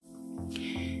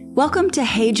Welcome to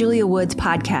Hey Julia Woods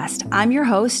podcast. I'm your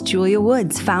host, Julia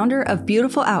Woods, founder of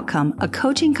Beautiful Outcome, a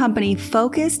coaching company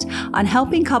focused on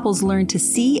helping couples learn to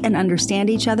see and understand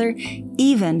each other,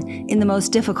 even in the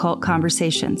most difficult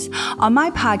conversations. On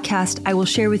my podcast, I will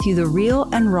share with you the real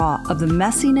and raw of the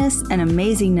messiness and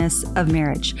amazingness of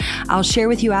marriage. I'll share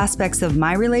with you aspects of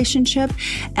my relationship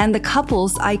and the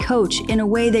couples I coach in a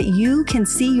way that you can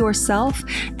see yourself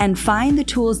and find the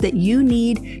tools that you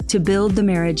need to build the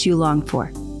marriage you long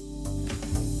for.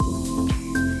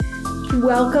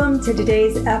 Welcome to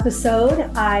today's episode.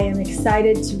 I am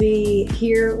excited to be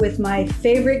here with my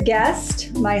favorite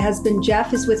guest. My husband,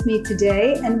 Jeff, is with me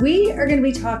today, and we are going to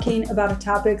be talking about a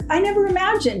topic I never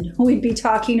imagined we'd be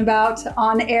talking about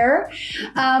on air.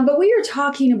 But we are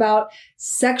talking about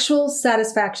sexual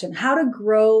satisfaction, how to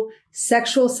grow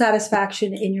sexual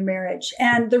satisfaction in your marriage.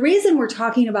 And the reason we're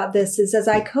talking about this is as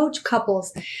I coach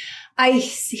couples, I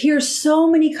hear so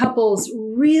many couples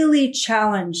really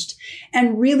challenged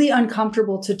and really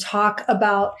uncomfortable to talk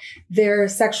about their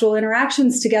sexual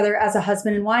interactions together as a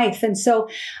husband and wife. And so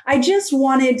I just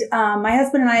wanted, my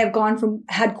husband and I have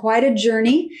had quite a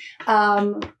journey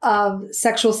of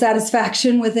sexual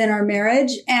satisfaction within our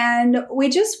marriage. And we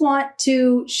just want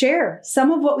to share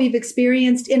some of what we've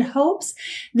experienced in hopes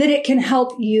that it can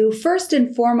help you, first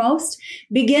and foremost,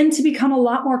 begin to become a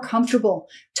lot more comfortable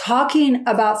talking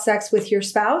about sex with your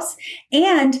spouse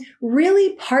and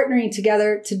really partnering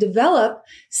together to develop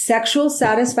sexual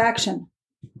satisfaction.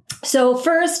 So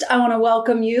first, I want to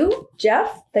welcome you,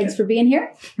 Jeff. Thanks for being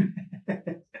here.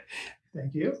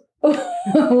 Thank you.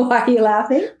 Why are you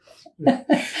laughing?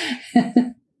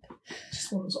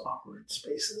 Just one of those awkward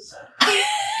spaces.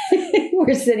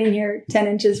 We're sitting here 10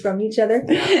 inches from each other.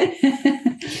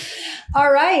 All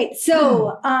right.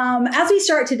 So as we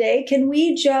start today,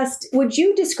 would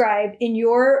you describe in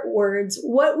your words,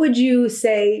 what would you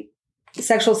say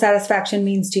sexual satisfaction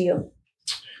means to you?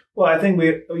 Well, I think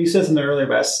you said something earlier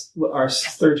about our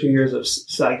 32 years of,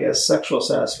 I guess, sexual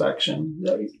satisfaction.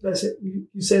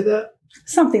 You say that?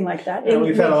 Something like that. And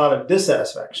we've had a lot of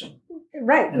dissatisfaction.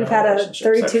 Right. We've had a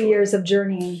 32 sexually. Years of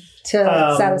journeying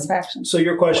to satisfaction. So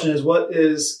your question is, what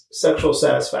is sexual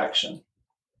satisfaction?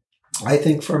 I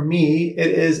think for me, it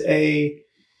is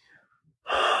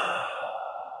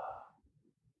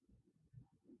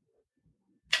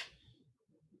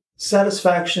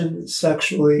satisfaction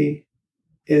sexually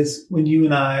is when you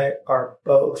and I are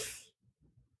both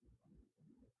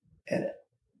in it.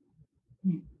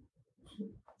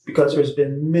 Because there's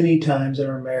been many times in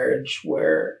our marriage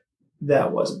where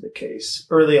that wasn't the case.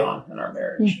 Early on in our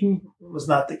marriage, it was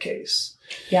not the case.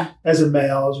 Yeah. As a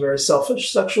male, I was very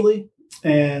selfish sexually.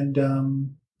 And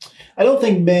I don't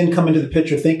think men come into the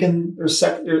picture thinking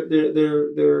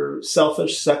they're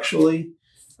selfish sexually.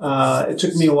 It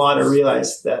took me a while to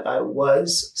realize that I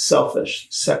was selfish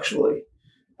sexually.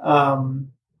 Because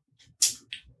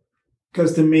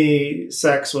to me,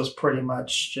 sex was pretty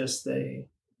much just a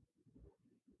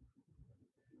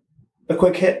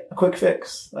quick hit, a quick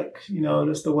fix. Like,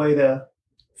 just a way to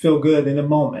feel good in a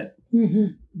moment,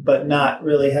 but not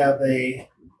really have a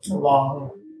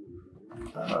long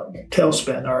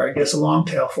tailspin, or I guess a long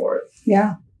tail for it.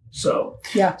 Yeah. So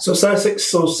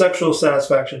sexual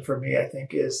satisfaction for me, I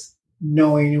think, is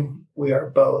knowing we are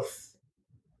both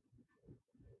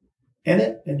in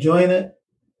it, enjoying it.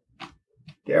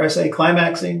 Dare I say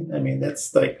climaxing? I mean,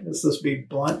 that's like, let's just be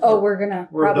blunt. Oh, we're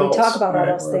probably adults, talk about all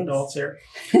those things. We're adults here.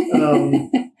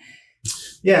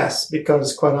 Yes,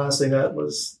 because quite honestly, that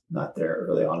was not there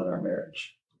early on in our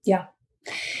marriage. Yeah.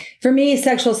 For me,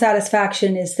 sexual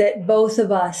satisfaction is that both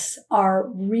of us are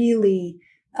really,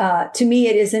 to me,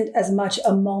 it isn't as much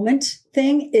a moment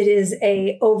thing. It is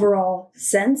a overall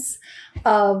sense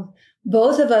of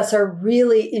both of us are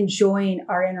really enjoying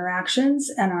our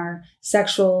interactions and our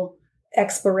sexual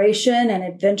exploration and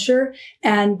adventure,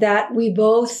 and that we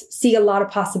both see a lot of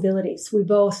possibilities. We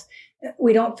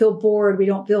don't feel bored. We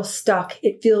don't feel stuck.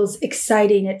 It feels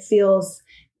exciting. It feels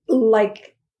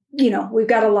like, we've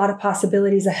got a lot of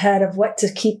possibilities ahead of what to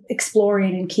keep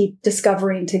exploring and keep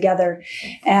discovering together.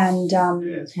 And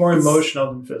it's more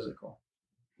emotional than physical.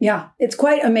 Yeah, it's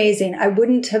quite amazing. I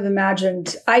wouldn't have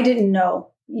imagined, I didn't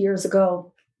know years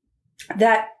ago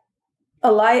that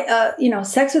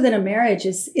sex within a marriage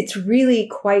it's really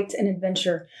quite an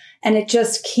adventure, and it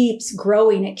just keeps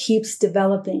growing. It keeps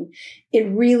developing. It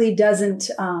really doesn't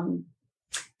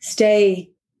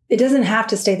it doesn't have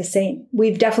to stay the same.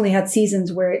 We've definitely had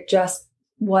seasons where it just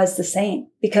was the same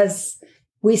because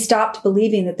we stopped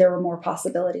believing that there were more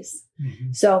possibilities.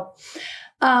 So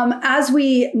As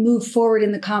we move forward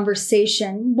in the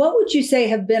conversation, what would you say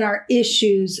have been our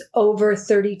issues over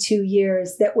 32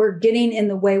 years that were getting in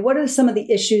the way? What are some of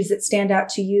the issues that stand out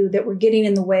to you that were getting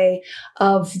in the way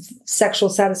of sexual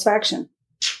satisfaction?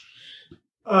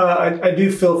 I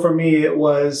do feel for me, it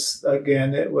was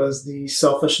the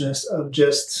selfishness of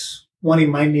just wanting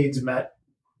my needs met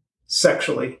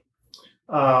sexually,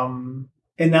 and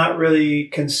not really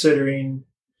considering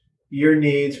your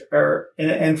needs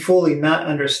and fully not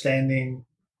understanding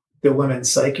the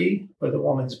woman's psyche or the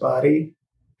woman's body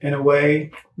in a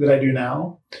way that I do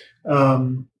now. I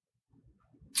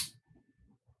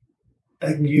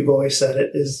think you've always said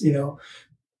it is,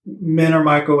 men are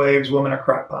microwaves, women are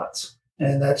crock pots.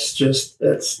 And that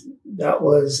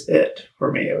was it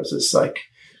for me. It was just like,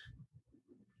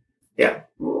 yeah,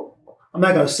 I'm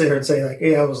not going to sit here and say like,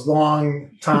 yeah, it was a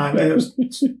long time. And it was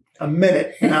a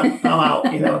minute and I'm out,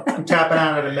 I'm tapping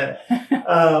out in a minute.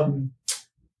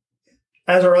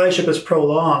 As our relationship is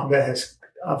prolonged, that has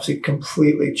obviously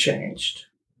completely changed,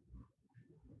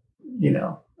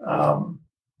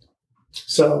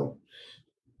 so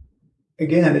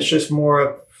again, it's just more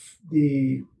of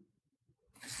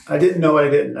I didn't know what I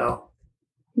didn't know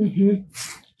in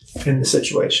the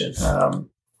situation.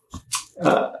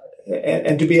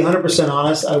 And to be 100%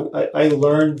 honest, I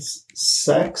learned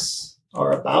sex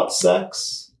or about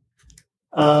sex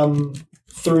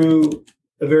through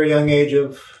a very young age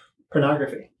of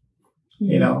pornography.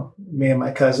 Mm-hmm. Me and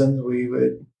my cousins, we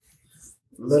were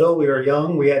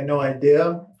young. We had no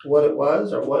idea what it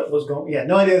was or what was going. We had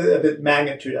no idea of the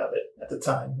magnitude of it at the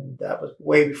time. And that was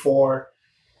way before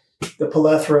the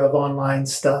plethora of online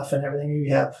stuff and everything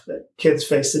you have that kids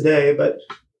face today. But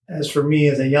as for me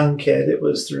as a young kid, it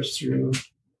was through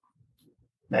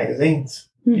magazines,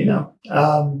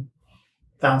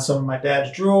 found some in my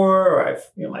dad's drawer or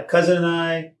my cousin and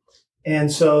I.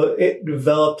 And so it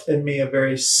developed in me a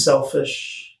very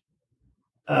selfish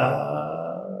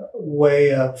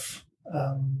way of,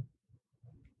 I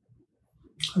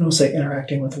don't say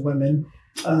interacting with women.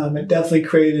 It definitely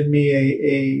created me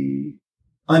a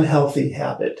unhealthy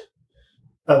habit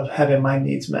of having my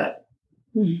needs met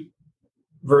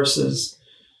versus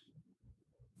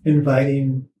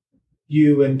inviting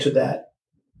you into that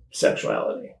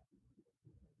sexuality.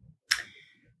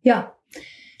 Yeah.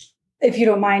 If you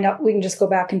don't mind, we can just go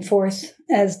back and forth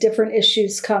as different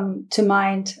issues come to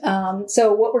mind.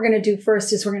 So what we're going to do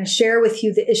first is we're going to share with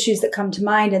you the issues that come to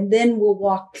mind, and then we'll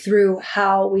walk through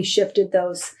how we shifted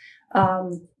those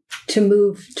to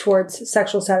move towards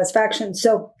sexual satisfaction.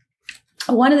 So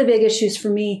one of the big issues for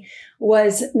me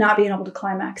was not being able to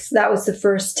climax. That was the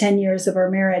first 10 years of our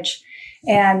marriage.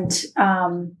 And,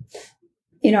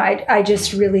 I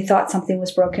just really thought something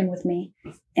was broken with me.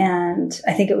 And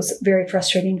I think it was very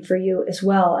frustrating for you as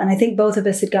well. And I think both of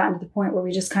us had gotten to the point where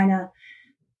we just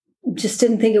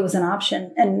didn't think it was an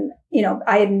option. And,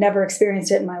 I had never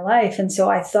experienced it in my life. And so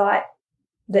I thought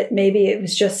that maybe it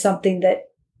was just something that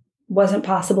wasn't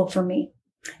possible for me.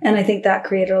 And I think that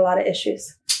created a lot of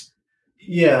issues.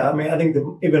 Yeah. I think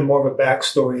even more of a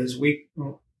backstory is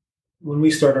when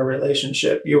we started our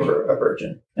relationship, you were a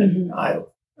virgin and I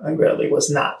really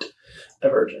was not a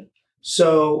virgin.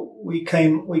 So we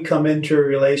come into a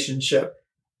relationship.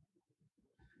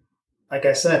 Like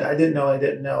I said, I didn't know. I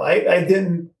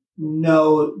didn't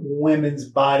know women's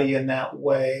body in that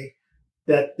way,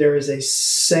 that there is the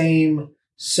same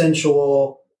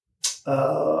sensual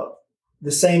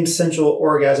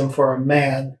orgasm for a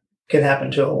man can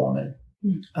happen to a woman.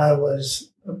 I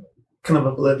was kind of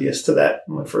oblivious to that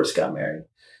when we first got married.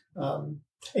 And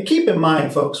keep in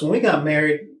mind, folks, when we got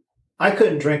married, I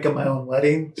couldn't drink at my own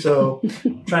wedding, so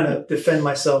I'm trying to defend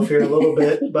myself here a little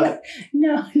bit. But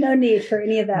no need for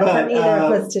any of that from either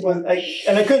of us today.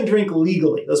 And I couldn't drink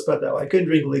legally. Let's put it that way. I couldn't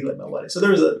drink legally at my wedding. So there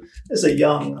was a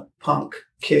young punk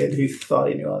kid who thought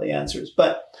he knew all the answers.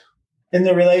 But in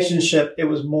the relationship, it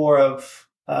was more of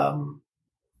I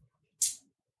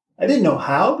didn't know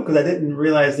how, because I didn't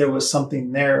realize there was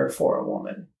something there for a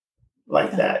woman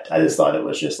like that. I just thought it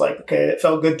was just like, okay, it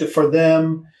felt good for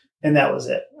them. And that was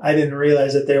it. I didn't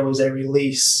realize that there was a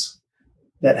release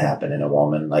that happened in a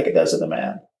woman like it does in a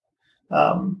man.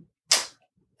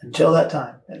 Until that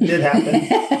time. It did happen.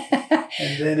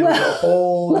 And then it was a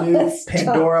whole new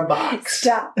Pandora box.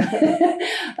 Stop.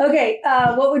 Okay.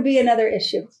 What would be another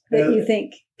issue that you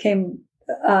think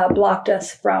blocked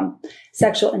us from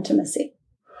sexual intimacy?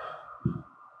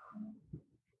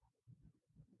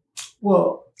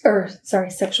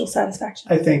 Sexual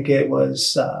satisfaction. I think it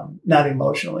was not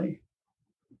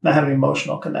having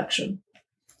emotional connection.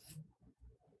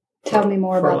 Tell me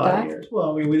more about that. Of years.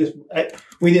 Well,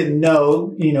 we didn't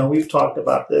know, we've talked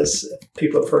about this.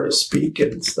 People have heard us speak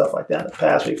and stuff like that in the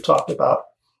past. We've talked about,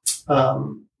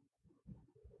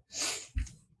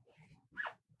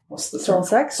 what's the soul term?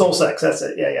 sex? Soul sex. That's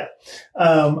it. Yeah.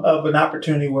 Of an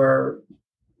opportunity where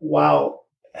while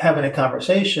having a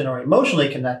conversation or emotionally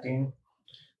connecting,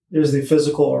 there's the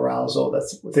physical arousal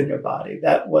that's within your body.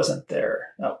 That wasn't there.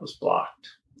 That was blocked.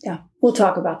 Yeah. We'll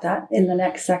talk about that in the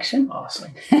next section.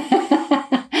 Awesome.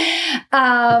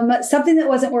 Something that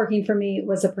wasn't working for me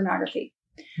was the pornography.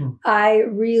 I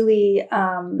really,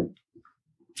 I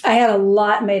had a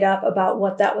lot made up about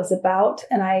what that was about.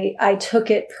 And I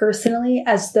took it personally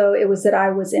as though it was that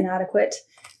I was inadequate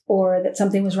or that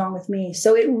something was wrong with me.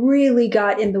 So it really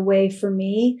got in the way for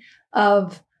me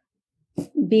of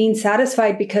being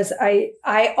satisfied because I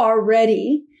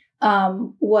already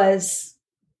was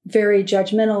very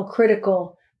judgmental,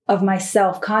 critical of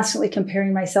myself, constantly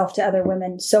comparing myself to other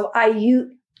women. So I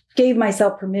gave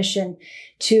myself permission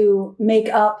to make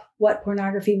up what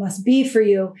pornography must be for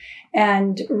you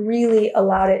and really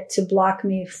allowed it to block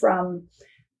me from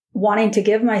wanting to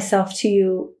give myself to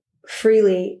you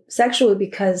freely sexually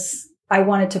because I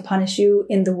wanted to punish you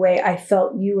in the way I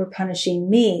felt you were punishing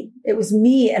me. It was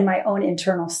me and my own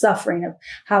internal suffering of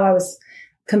how I was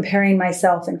comparing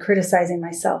myself and criticizing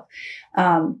myself.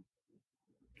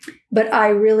 But I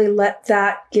really let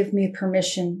that give me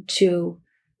permission to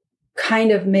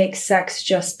kind of make sex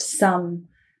just some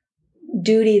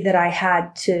duty that I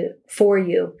had for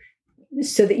you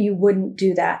so that you wouldn't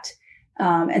do that.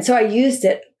 And so I used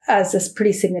it as this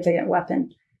pretty significant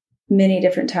weapon many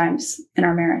different times in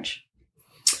our marriage.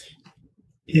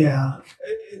 Yeah,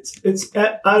 it's.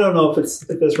 I don't know if this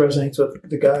resonates with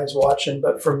the guys watching,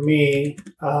 but for me,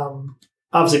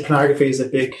 obviously, pornography is a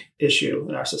big issue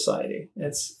in our society.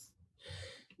 It's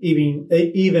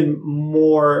even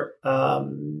more.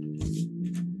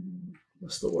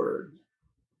 What's the word?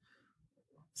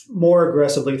 It's more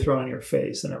aggressively thrown in your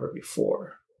face than ever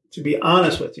before. To be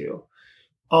honest with you,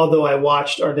 although I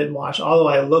watched or didn't watch, although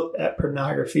I looked at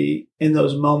pornography in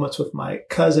those moments with my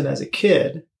cousin as a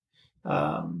kid.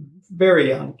 Very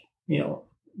young,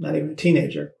 not even a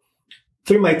teenager.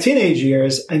 Through my teenage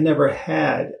years, I never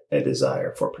had a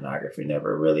desire for pornography,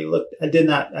 never really looked.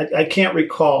 I can't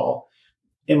recall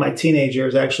in my teenage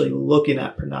years actually looking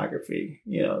at pornography.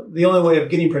 The only way of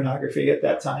getting pornography at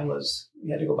that time was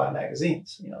you had to go buy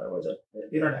magazines. There was the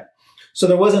internet. So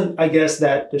there wasn't, I guess,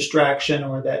 that distraction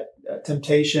or that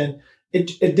temptation.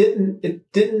 It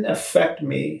didn't affect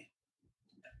me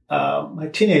my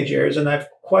teenage years, and I've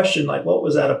questioned what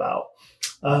was that about?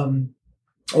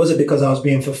 Was it because I was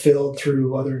being fulfilled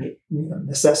through other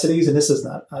necessities? And this is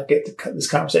not. This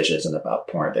conversation isn't about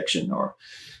porn addiction or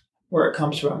where it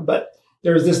comes from, but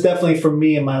there was this definitely for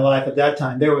me in my life at that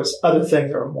time. There was other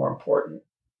things that were more important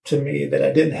to me that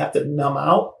I didn't have to numb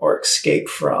out or escape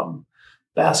from.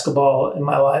 Basketball in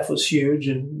my life was huge,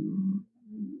 and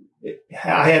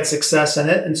I had success in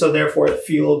it, and so therefore it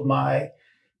fueled my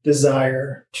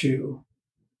desire to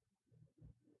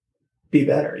be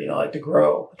better, to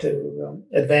grow, to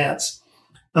advance.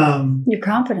 Your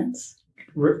confidence.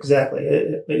 Exactly.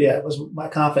 It was my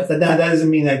confidence. And that doesn't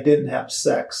mean I didn't have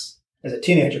sex as a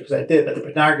teenager, because I did, but the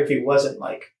pornography wasn't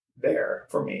there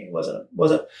for me. It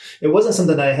wasn't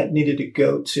something I needed to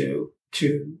go to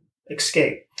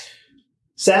escape.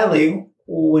 Sadly,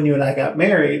 when you and I got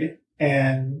married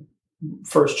and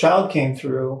first child came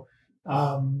through,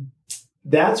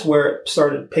 that's where it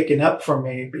started picking up for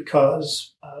me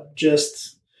because of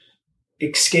just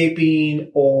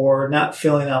escaping or not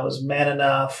feeling I was man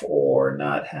enough or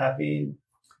not feeling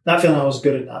I was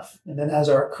good enough. And then as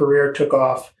our career took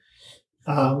off,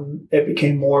 it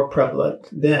became more prevalent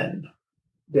than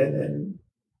in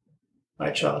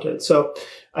my childhood. So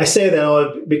I say that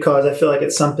all because I feel like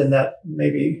it's something that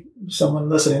maybe someone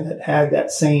listening that had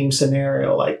that same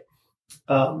scenario, it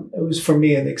was for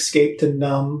me an escape to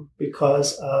numb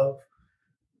because of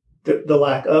the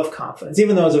lack of confidence.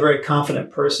 Even though I was a very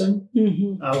confident person,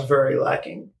 I was very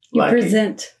lacking. You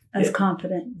present as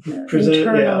confident.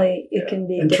 Internally, it can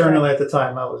be internally different. at the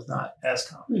time. I was not as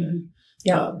confident.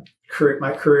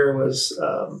 My career was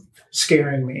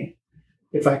scaring me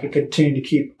if I could continue to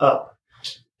keep up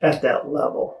at that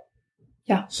level.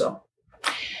 Yeah. So.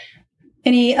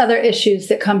 Any other issues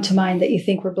that come to mind that you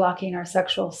think were blocking our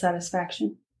sexual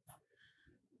satisfaction?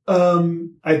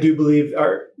 I do believe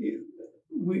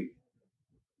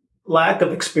lack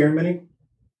of experimenting.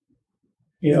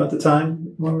 At the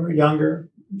time when we were younger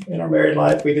in our married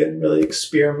life, we didn't really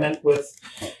experiment with,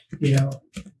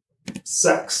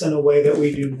 sex in a way that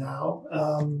we do now.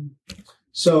 And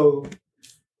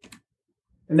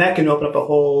that can open up a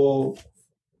whole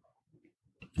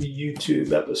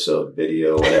YouTube episode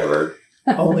video, whatever,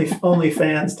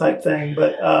 OnlyFans type thing.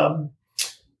 But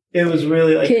it was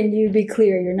really like. Can you be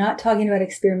clear? You're not talking about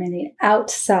experimenting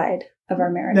outside of our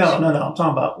marriage. No. I'm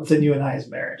talking about within you and I's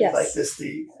marriage. Yes. Like this,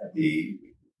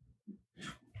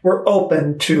 we're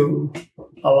open to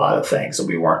a lot of things that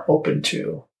we weren't open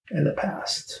to in the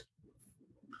past.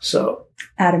 So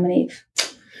Adam and Eve.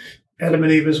 Adam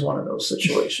and Eve is one of those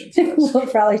situations. Yes. We'll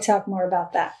probably talk more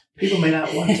about that. People may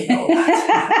not want to know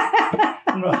that.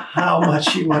 I don't know how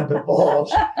much you want to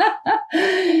divulge.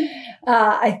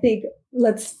 I think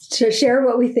let's share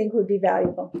what we think would be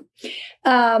valuable.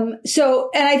 And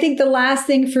I think the last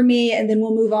thing for me, and then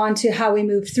we'll move on to how we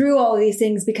move through all of these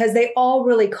things, because they all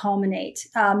really culminate.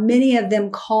 Many of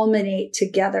them culminate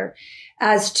together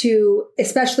as to,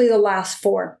 especially the last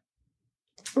four,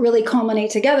 really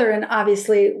culminate together. And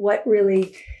obviously what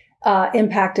really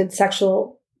impacted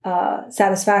sexual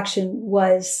satisfaction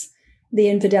was the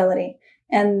infidelity.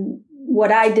 And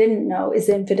what I didn't know is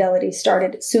the infidelity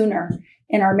started sooner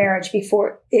in our marriage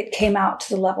before it came out to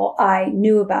the level I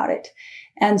knew about it.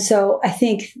 And so I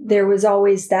think there was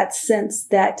always that sense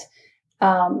that,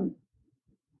 I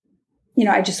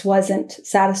just wasn't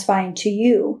satisfying to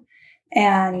you.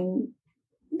 And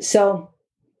so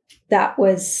that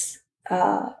was,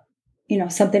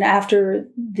 something after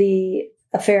the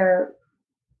affair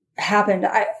happened.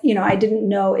 I didn't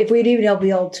know if we'd even be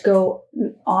able to go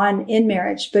on in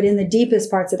marriage, but in the deepest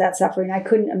parts of that suffering, I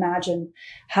couldn't imagine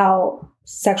how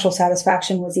sexual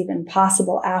satisfaction was even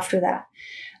possible after that.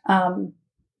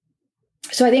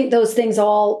 So I think those things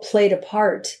all played a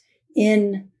part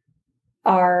in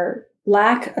our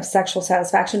lack of sexual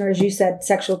satisfaction, or as you said,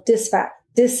 sexual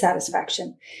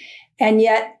dissatisfaction. And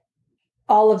yet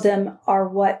all of them are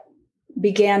what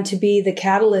began to be the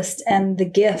catalyst and the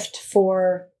gift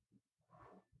for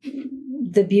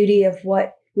the beauty of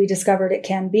what we discovered it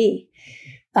can be.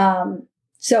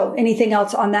 So anything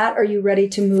else on that? Are you ready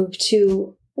to move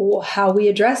to how we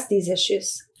address these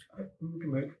issues?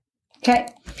 Okay.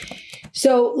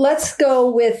 So let's go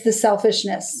with the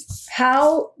selfishness.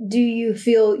 How do you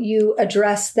feel you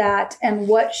address that, and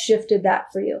what shifted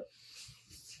that for you?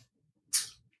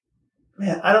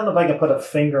 Man, I don't know if I can put a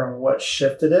finger on what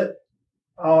shifted it.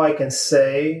 All I can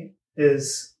say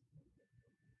is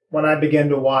when I began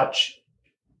to watch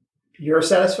your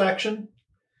satisfaction,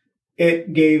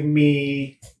 it gave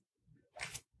me,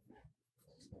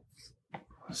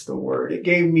 It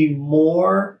gave me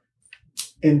more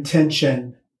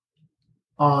intention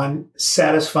on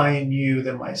satisfying you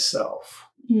than myself.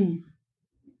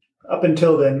 Up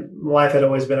until then, life had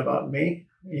always been about me,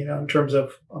 in terms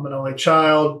of I'm an only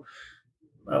child.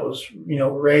 I was,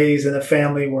 raised in a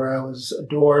family where I was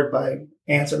adored by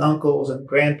aunts and uncles and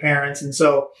grandparents. And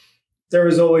so there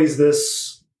was always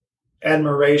this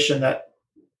admiration that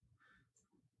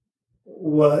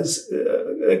was,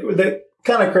 that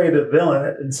kind of created a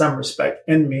villain in some respect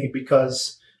in me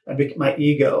because I became my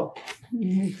ego.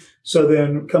 Mm-hmm. So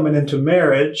then coming into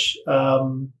marriage, I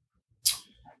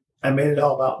made it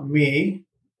all about me.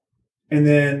 And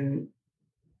then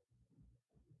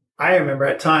I remember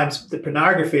at times the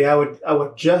pornography, I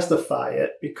would justify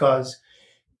it because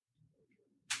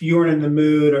you weren't in the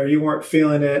mood or you weren't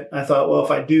feeling it. I thought, well,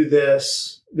 if I do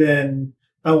this, then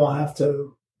I won't have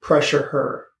to pressure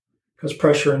her, because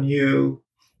pressuring you,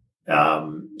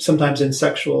 sometimes in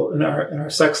our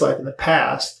sex life in the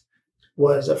past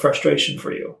was a frustration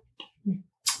for you.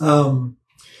 So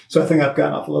I think I've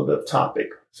gotten off a little bit of topic.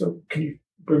 So can you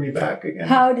bring me back again?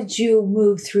 How did you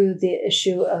move through the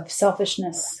issue of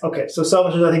selfishness? Okay. So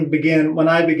selfishness, I think, began when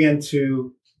I began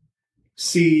to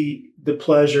see the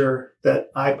pleasure that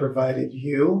I provided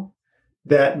you.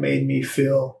 That made me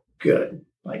feel good.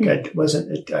 Like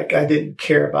I didn't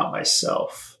care about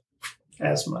myself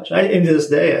as much. In this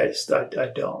day,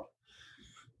 I don't.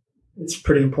 It's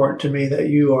pretty important to me that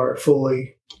you are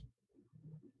fully,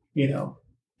 in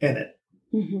it,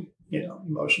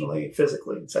 emotionally,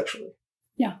 physically, and sexually.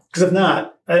 Yeah. Because if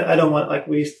not, I don't want, like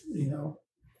we used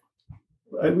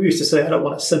to say, I don't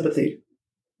want a sympathy.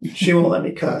 She won't let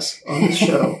me cuss on this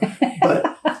show,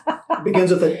 but it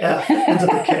begins with an F, ends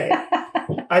with a K.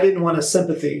 I didn't want a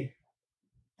sympathy.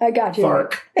 I got you.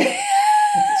 Fark. That's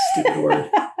a stupid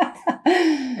word.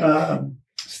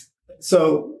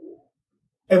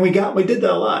 And we did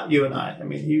that a lot, you and I. I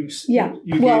mean, you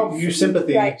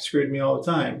sympathy screwed me all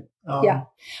the time. Yeah.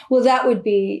 Well, that would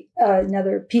be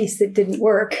another piece that didn't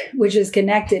work, which is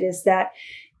connected, is that,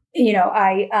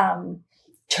 I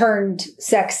turned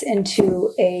sex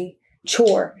into a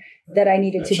chore that I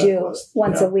needed to do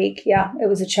once a week. Yeah. It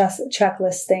was a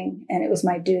checklist thing, and it was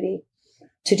my duty.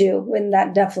 to do when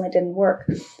that definitely didn't work.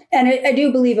 And I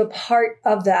do believe a part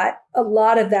of that, a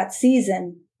lot of that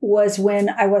season was when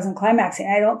I wasn't climaxing.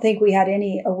 I don't think we had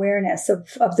any awareness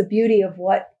of the beauty of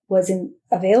what was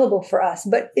available for us.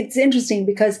 But it's interesting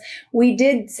because we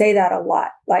did say that a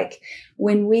lot. Like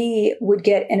when we would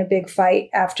get in a big fight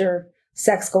after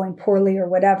sex going poorly or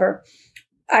whatever,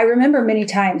 I remember many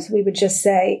times we would just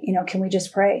say, can we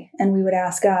just pray? And we would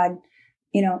ask God,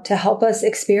 to help us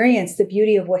experience the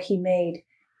beauty of what he made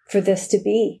for this to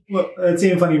be. Well, it's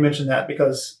even funny you mentioned that,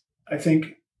 because I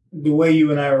think the way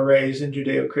you and I were raised in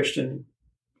Judeo-Christian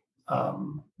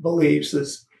beliefs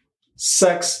is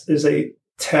sex is a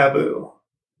taboo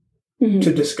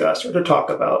to discuss or to talk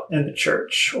about in the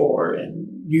church or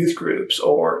in youth groups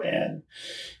or in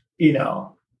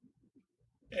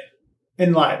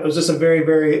life. It was just a very,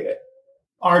 very,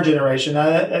 our generation.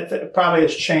 It probably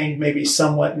has changed maybe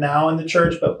somewhat now in the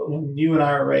church, but when you and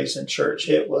I were raised in church,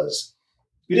 it was,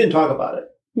 you didn't talk about it.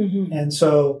 Mm-hmm. And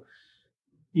so,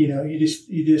 you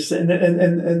just, and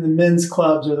the men's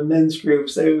clubs or the men's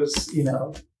groups, it was,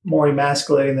 more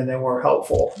emasculating than they were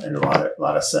helpful in a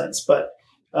lot of sense. But,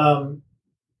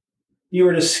 you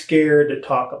were just scared to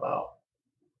talk about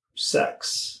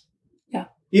sex.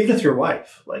 Even with your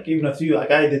wife, even with you,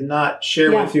 I did not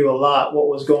share with you a lot what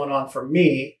was going on for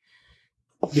me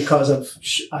because of,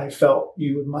 I felt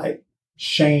you might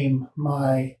shame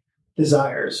my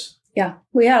desires. Yeah,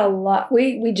 we had a lot.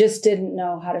 We just didn't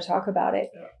know how to talk about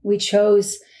it. Yeah. We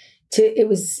chose to, it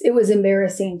was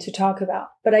embarrassing to talk about.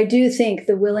 But I do think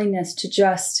the willingness to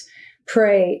just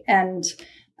pray and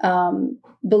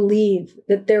believe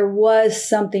that there was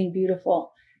something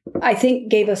beautiful, I think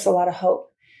gave us a lot of hope.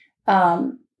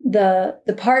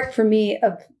 The part for me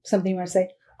of something you want to say?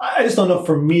 I just don't know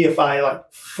for me if I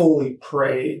fully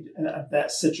prayed in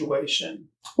that situation.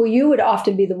 Well, you would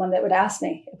often be the one that would ask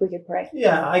me if we could pray.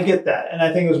 Yeah, I get that. And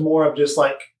I think it was more of just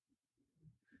I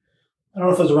don't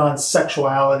know if it was around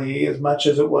sexuality as much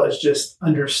as it was just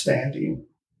understanding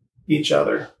each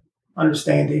other,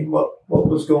 understanding what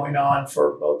was going on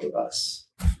for both of us.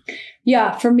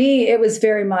 Yeah, for me, it was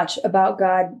very much about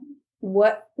God.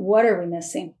 What are we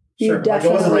missing? Sure. You definitely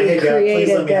it wasn't hey, God, created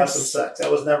please let me have this. some sex.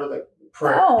 That was never the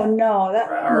prayer. Oh no,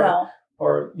 no.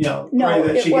 Or pray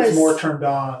that she gets more turned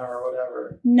on or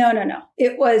whatever. No.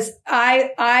 It was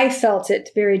I felt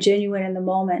it very genuine in the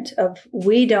moment of,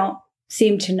 we don't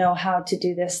seem to know how to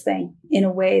do this thing in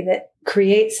a way that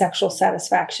creates sexual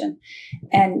satisfaction,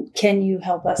 and can you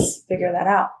help us figure that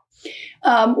out?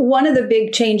 One of the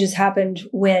big changes happened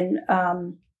when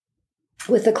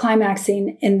with the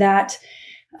climaxing, in that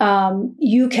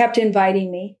you kept inviting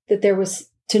me, that there was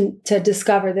to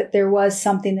discover that there was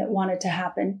something that wanted to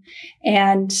happen.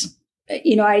 And,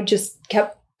 I just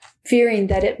kept fearing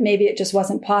that maybe it just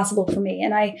wasn't possible for me.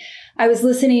 And I was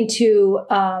listening to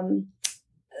a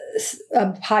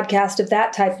podcast of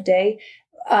that type of day,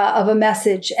 of a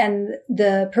message. And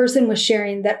the person was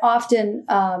sharing that often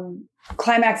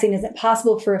climaxing isn't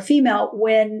possible for a female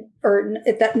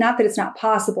not that it's not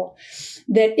possible,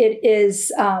 that it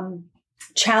is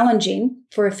challenging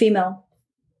for a female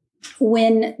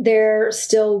when they're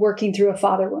still working through a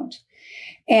father wound.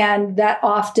 And that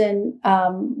often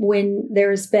when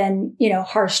there's been,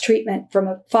 harsh treatment from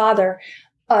a father,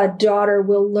 a daughter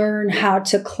will learn how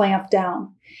to clamp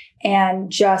down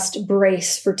and just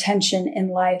brace for tension in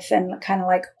life and kind of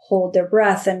hold their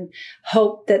breath and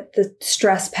hope that the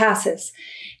stress passes.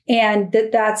 And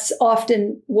that's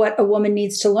often what a woman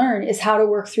needs to learn, is how to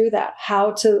work through that,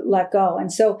 how to let go.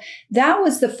 And so that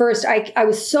was the first, I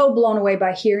was so blown away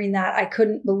by hearing that. I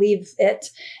couldn't believe it.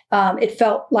 It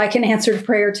felt like an answered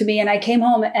prayer to me. And I came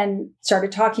home and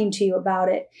started talking to you about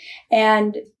it.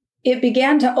 And it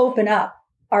began to open up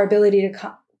our ability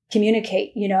to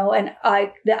communicate, and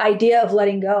the idea of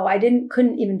letting go,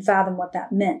 couldn't even fathom what that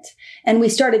meant. And we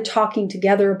started talking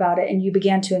together about it, and you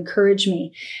began to encourage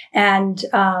me. And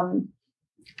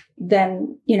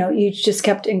then, you just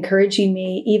kept encouraging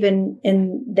me, even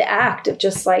in the act of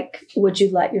just would you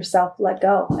let yourself let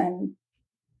go? And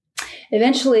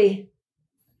eventually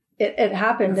it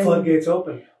happened. The floodgates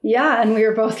opened. Yeah. And we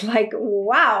were both like,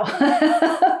 wow,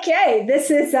 okay,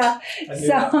 this is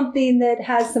something that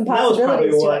has some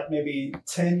possibilities. That was probably to it. Maybe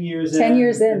 10 years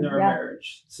in their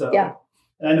marriage. So, yeah.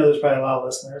 And I know there's probably a lot of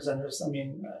listeners, and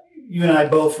you and I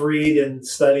both read and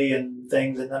study and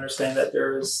things and understand that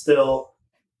there is still,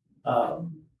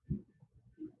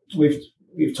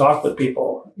 we've talked with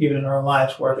people, even in our own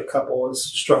lives, where the couple is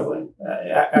struggling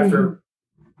after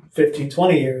 15,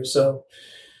 20 years. So,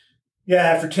 yeah,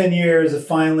 after 10 years, to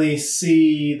finally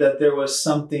see that there was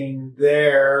something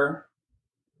there,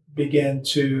 begin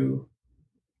to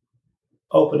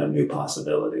opened up new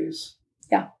possibilities.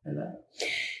 Yeah. In that.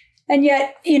 And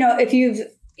yet, if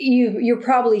you're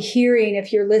probably hearing,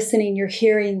 if you're listening, you're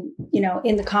hearing,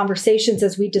 in the conversations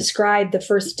as we described the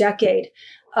first decade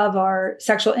of our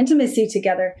sexual intimacy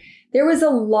together, there was a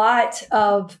lot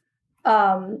of,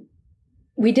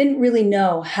 we didn't really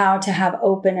know how to have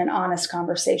open and honest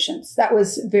conversations. That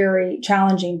was very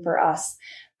challenging for us.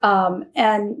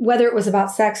 And whether it was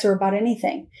about sex or about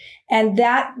anything. And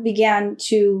that began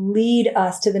to lead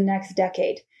us to the next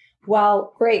decade.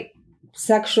 While great,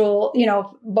 sexual,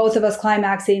 both of us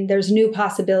climaxing, there's new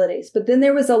possibilities. But then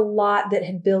there was a lot that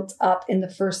had built up in the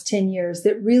first 10 years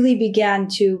that really began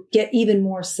to get even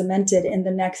more cemented in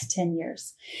the next 10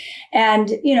 years.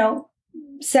 And,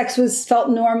 sex felt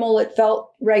normal. It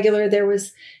felt regular. There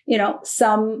was,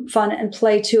 some fun and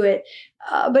play to it.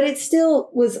 But it still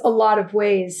was a lot of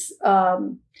ways,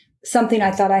 something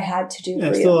I thought I had to do for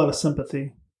you. Still a lot of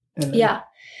sympathy. Yeah.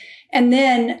 And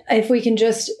then if we can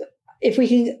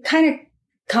kind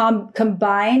of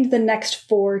combine the next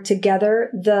 4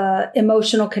 together, the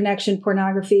emotional connection,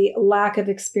 pornography, lack of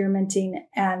experimenting,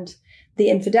 and the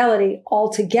infidelity all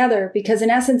together, because in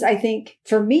essence, I think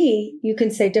for me, you can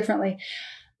say differently.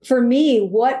 For me,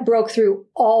 what broke through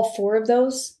all 4 of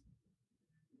those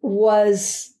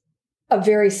was a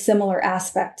very similar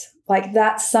aspect. Like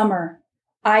that summer,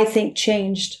 I think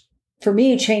changed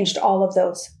all of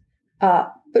those.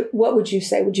 But what would you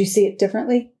say? Would you see it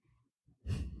differently?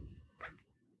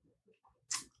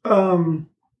 Well,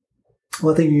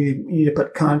 I think you need to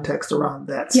put context around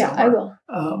that. Yeah, I will.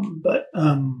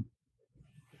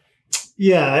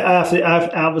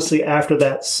 Obviously after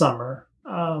that summer,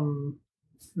 a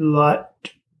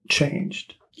lot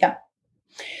changed. Yeah.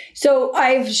 So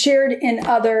I've shared in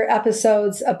other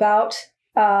episodes about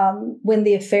when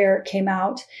the affair came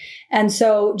out. And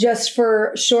so just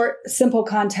for short, simple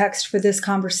context for this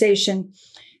conversation.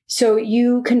 So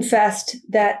you confessed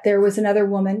that there was another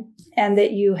woman and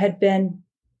that you had been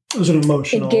it was an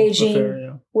emotional engaging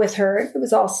affair, with her.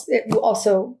 It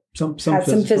also some had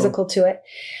some physical to it.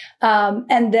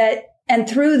 And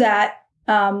through that,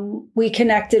 we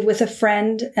connected with a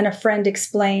friend, and a friend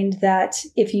explained that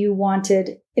if you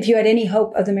had any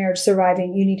hope of the marriage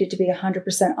surviving, you needed to be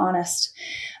 100% honest.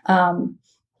 And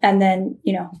then,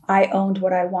 I owned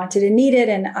what I wanted and needed,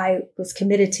 and I was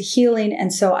committed to healing.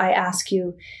 And so I asked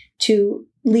you to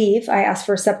leave. I asked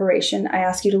for a separation. I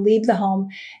asked you to leave the home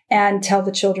and tell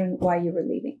the children why you were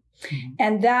leaving. Mm-hmm.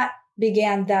 And that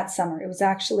began that summer. It was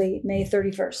actually May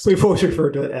 31st. We've always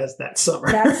referred to it as that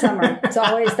summer. That summer. It's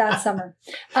always that summer.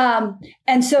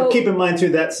 And so but keep in mind too,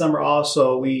 that summer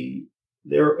also,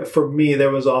 for me,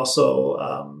 there was also,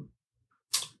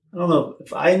 I don't know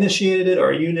if I initiated it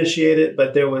or you initiated it,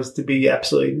 but there was to be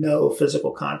absolutely no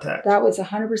physical contact. That was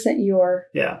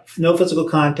 100% no physical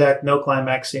contact, no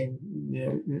climaxing,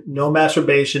 no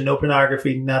masturbation, no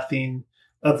pornography, nothing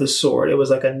of the sort. It was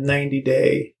like a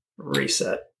 90-day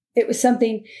reset. It was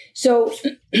something. So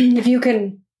if you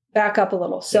can back up a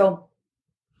little. So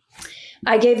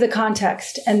I gave the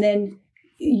context, and then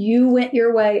you went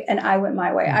your way and I went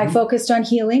my way. Mm-hmm. I focused on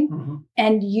healing,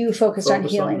 and you focused on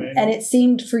healing. And it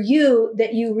seemed for you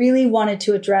that you really wanted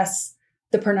to address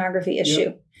the pornography issue.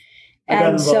 Yep. I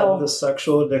got involved with the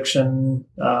sexual addiction,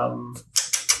 what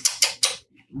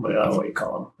do you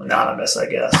call them? Anonymous, I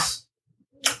guess.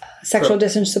 Sexual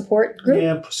addiction support group?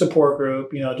 Yeah, support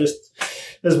group, just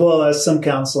as well as some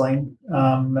counseling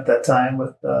at that time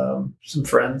with some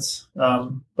friends.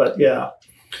 But yeah.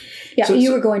 Yeah, so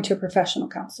you were going to a professional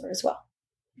counselor as well.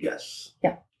 Yes.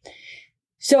 Yeah.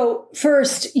 So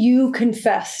first, you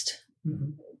confessed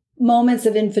moments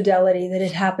of infidelity that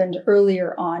had happened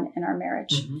earlier on in our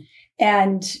marriage. Mm-hmm.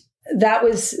 And that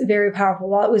was very powerful.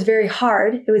 While it was very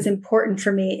hard, it was important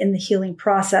for me in the healing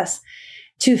process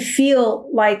to feel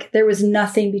like there was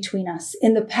nothing between us.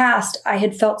 In the past, I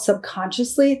had felt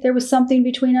subconsciously there was something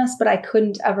between us, but I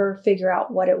couldn't ever figure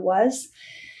out what it was.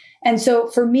 And so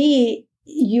for me,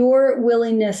 your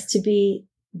willingness to be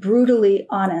brutally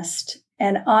honest,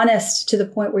 and honest to the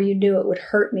point where you knew it would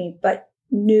hurt me, but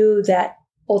knew that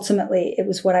ultimately it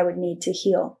was what I would need to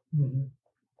heal. Mm-hmm.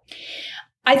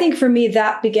 I think for me,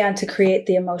 that began to create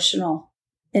the emotional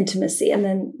intimacy. And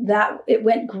then that it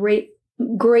went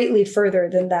greatly further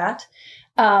than that.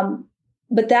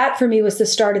 But that for me was the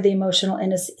start of the emotional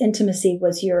intimacy,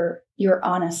 was your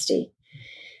honesty.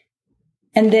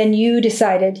 And then you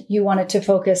decided you wanted to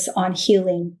focus on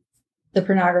healing the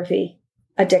pornography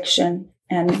addiction.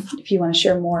 And if you want to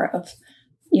share more of,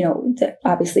 that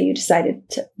obviously you decided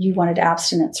you wanted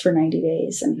abstinence for 90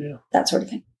 days and that sort of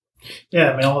thing.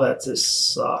 Yeah. I mean, all that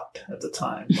just sucked at the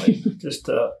time. Like just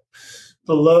the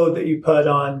the load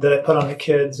that I put on the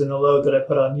kids, and the load that I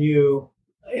put on you,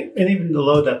 and even the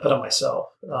load that I put on myself.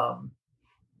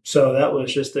 So that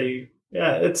was just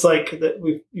it's like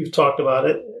that you've talked about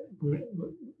it,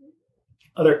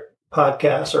 other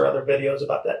podcasts or other videos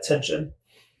about that tension.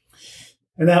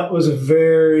 And that was a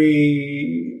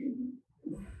very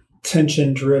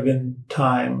tension driven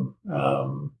time,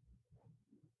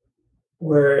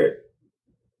 where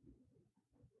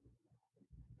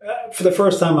for the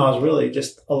first time I was really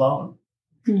just alone.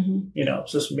 Mm-hmm.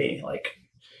 It's just me. Like,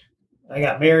 I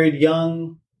got married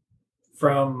young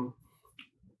from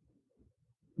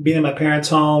being in my parents'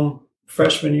 home,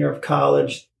 freshman year of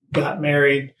college, got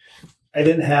married. I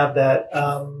didn't have that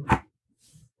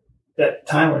that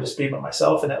time where I just be by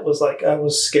myself. And it was like, I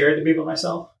was scared to be by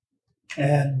myself,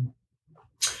 and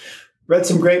read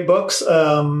some great books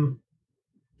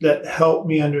that helped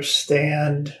me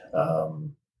understand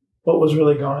what was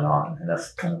really going on. And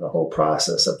that's kind of the whole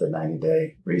process of the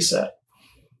 90-day reset.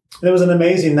 And it was an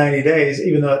amazing 90 days,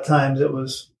 even though at times it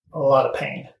was a lot of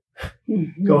pain.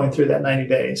 Mm-hmm. Going through that 90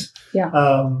 days. Yeah.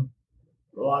 A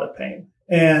lot of pain,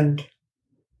 and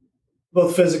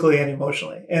both physically and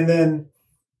emotionally.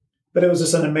 But it was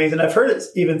just an amazing, I've heard it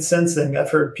even since then.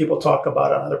 I've heard people talk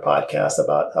about on other podcasts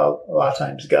about how a lot of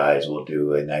times guys will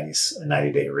do a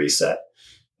 90-day reset.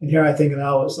 And here I think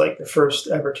I was like the first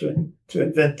ever to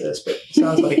invent this, but it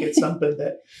sounds like it's something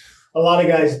that a lot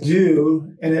of guys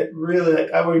do. And it really,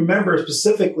 like, I remember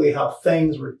specifically how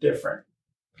things were different.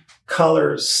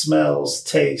 Colors, smells,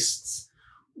 tastes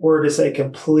were to say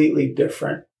completely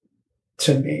different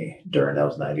to me during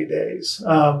those 90 days.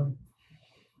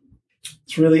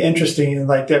 It's really interesting. And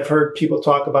like, I've heard people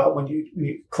talk about when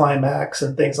you climax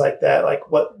and things like that, like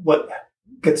what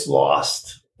gets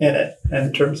lost in it, and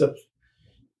in terms of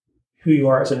who you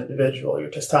are as an individual, your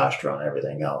testosterone,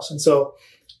 everything else. And so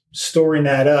storing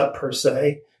that up per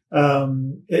se,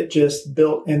 it just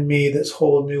built in me this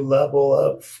whole new level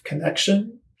of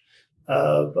connection,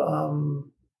 of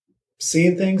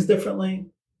seeing things differently,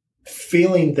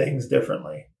 feeling things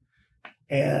differently.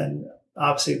 And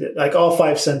obviously, like, all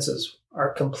five senses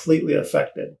are completely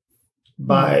affected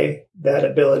by that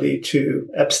ability to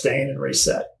abstain and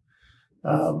reset.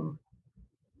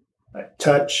 Like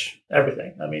touch,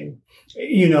 everything. I mean,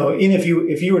 even if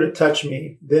you were to touch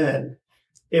me then,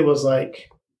 it was like,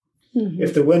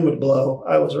 if the wind would blow,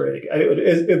 I was ready to go.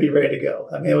 It would be ready to go.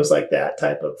 I mean, it was like that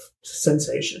type of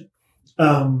sensation.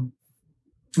 And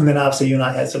then obviously you and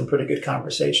I had some pretty good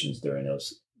conversations during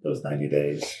those 90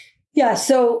 days. Yeah.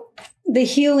 So the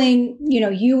healing,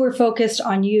 you were focused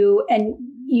on you, and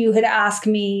you had asked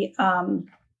me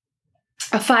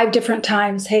 5 different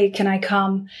times, hey, can I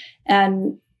come?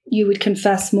 And you would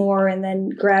confess more. And then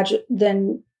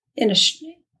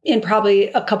in probably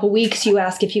a couple weeks, you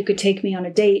asked if you could take me on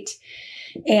a date.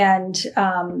 And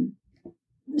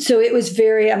so it was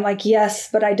I'm like, yes,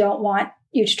 but I don't want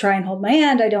you to try and hold my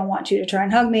hand. I don't want you to try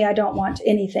and hug me. I don't want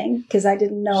anything, because I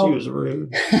didn't know. She was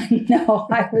rude. No,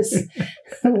 I was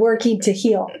working to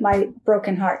heal my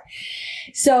broken heart.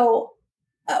 So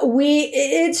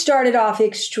it started off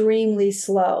extremely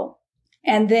slow.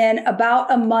 And then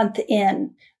about a month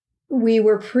in, we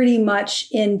were pretty much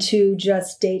into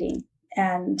just dating.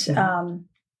 And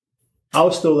I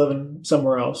was still living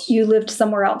somewhere else. You lived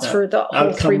somewhere else for the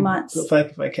whole 3 months. If I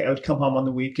would come home on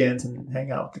the weekends and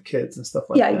hang out with the kids and stuff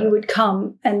like that. Yeah, you would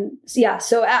come. And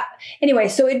so anyway,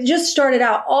 so it just started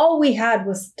out. All we had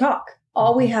was talk.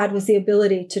 All we had was the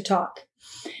ability to talk.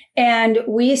 And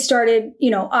we started,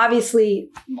 obviously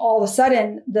all of a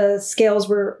sudden the scales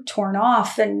were torn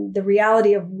off, and the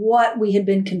reality of what we had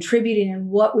been contributing and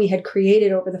what we had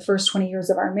created over the first 20 years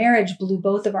of our marriage blew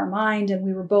both of our mind. And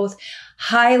we were both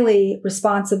highly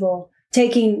responsible,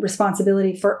 taking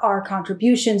responsibility for our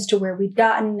contributions to where we'd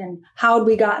gotten and how had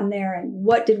we gotten there and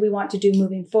what did we want to do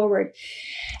moving forward.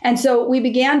 And so we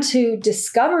began to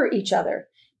discover each other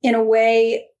in a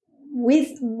way.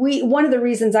 One of the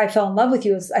reasons I fell in love with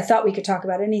you is I thought we could talk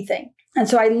about anything. And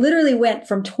so I literally went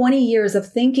from 20 years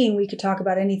of thinking we could talk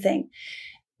about anything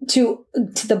to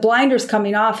the blinders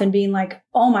coming off and being like,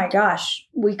 oh my gosh,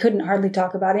 we couldn't hardly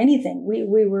talk about anything.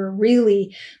 We were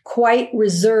really quite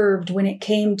reserved when it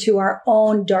came to our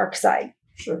own dark side.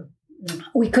 Sure. Yeah.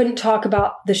 We couldn't talk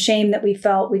about the shame that we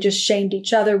felt. We just shamed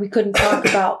each other. We couldn't talk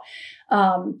about,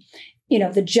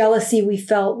 the jealousy we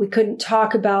felt. We couldn't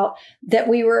talk about that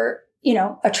we were,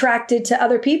 attracted to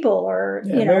other people or,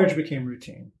 marriage became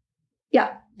routine.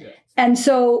 Yeah. And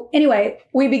so anyway,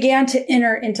 we began to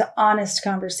enter into honest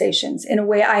conversations in a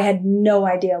way I had no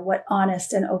idea what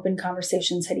honest and open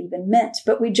conversations had even meant.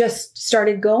 But we just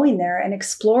started going there and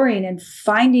exploring and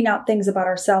finding out things about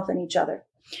ourselves and each other.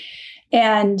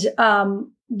 And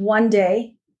one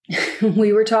day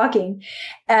we were talking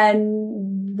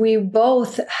and we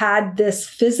both had this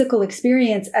physical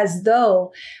experience as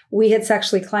though we had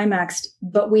sexually climaxed,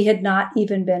 but we had not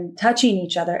even been touching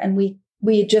each other. And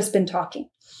we had just been talking.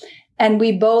 And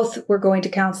we both were going to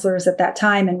counselors at that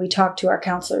time, and we talked to our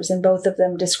counselors, and both of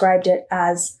them described it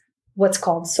as what's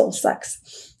called soul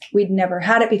sex. We'd never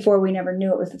had it before. We never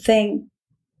knew it was a thing.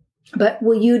 But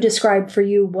will you describe for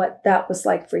you what that was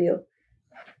like for you?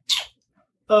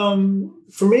 For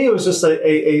me, it was just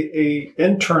a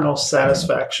internal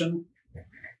satisfaction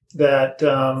that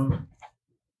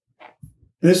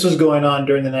this was going on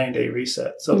during the 9-day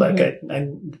reset. So like I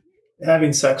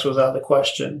having sex was out of the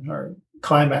question, or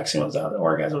climaxing was out of the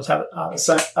orgasm was out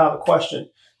of the question.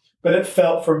 But it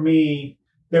felt for me,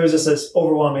 there was just this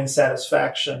overwhelming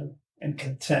satisfaction and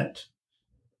content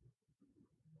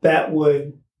that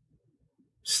would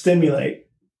stimulate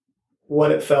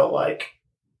what it felt like.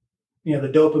 You know, the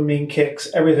dopamine kicks,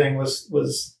 everything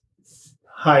was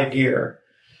high gear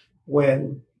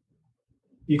when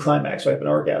you climax, right? An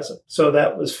orgasm. So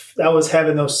that was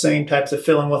having those same types of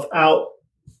feeling without,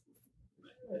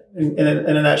 in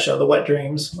a nutshell, the wet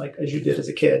dreams, like as you did as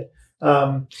a kid.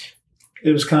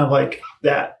 It was kind of like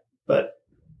that, but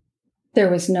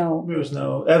there was no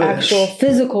evidence. Actual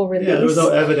physical release. Yeah, there was no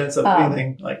evidence of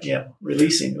anything like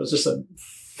releasing. It was just a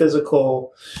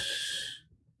physical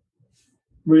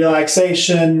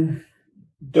relaxation,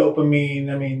 dopamine.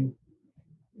 I mean,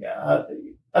 I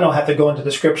don't have to go into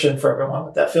description for everyone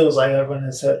what that feels like. Everyone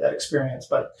has had that experience,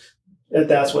 but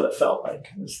that's what it felt like.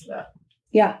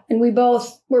 Yeah, and we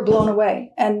both were blown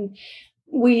away, and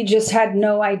we just had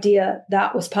no idea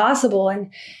that was possible.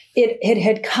 And it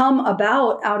had come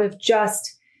about out of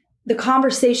just the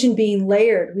conversation being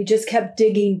layered. We just kept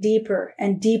digging deeper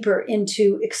and deeper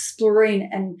into exploring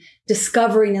and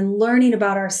discovering and learning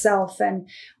about ourselves and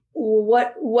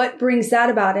what brings that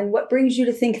about and what brings you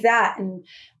to think that. And,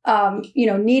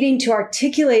 needing to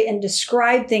articulate and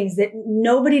describe things that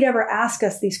nobody had ever asked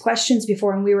us these questions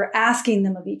before. And we were asking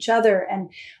them of each other and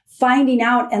finding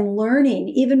out and learning.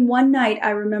 Even one night,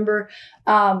 I remember,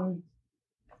 we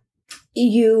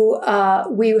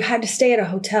had to stay at a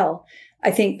hotel,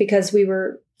 I think, because we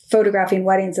were photographing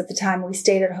weddings at the time. We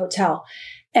stayed at a hotel.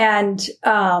 And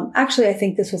actually, I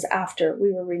think this was after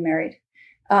we were remarried.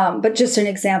 But just an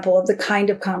example of the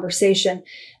kind of conversation.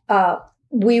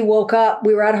 We woke up,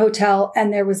 we were at a hotel,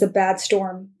 and there was a bad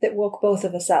storm that woke both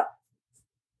of us up.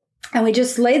 And we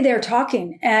just laid there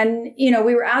talking. And,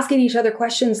 we were asking each other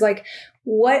questions like,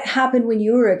 what happened when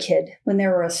you were a kid, when there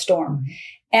were a storm?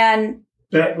 And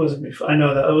that wasn't before. I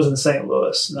know that I was in St.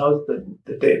 Louis, and that was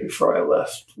the day before I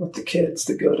left with the kids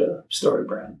to go to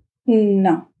Storybrand.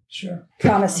 No. Sure.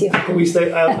 Promise you. I was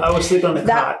sleeping on the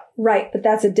cot. Right, but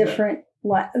that's a different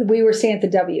one. We were staying at the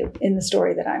W in the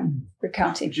story that I'm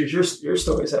recounting. Your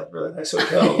stories have really nice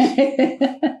hotels.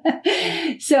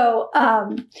 So,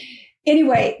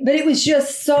 anyway, but it was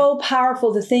just so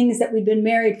powerful, the things that we'd been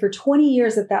married for 20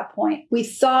 years at that point. We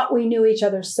thought we knew each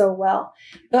other so well,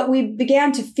 but we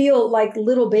began to feel like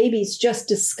little babies just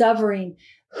discovering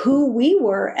who we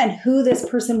were and who this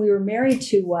person we were married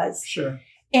to was. Sure.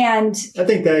 And I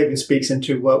think that even speaks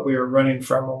into what we were running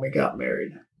from when we got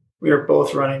married. We were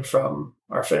both running from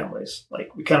our families.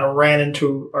 Like we kind of ran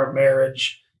into our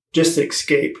marriage just to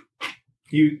escape.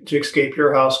 You to escape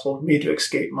your household, me to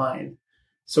escape mine.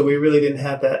 So we really didn't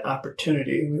have that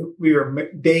opportunity. We were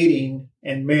dating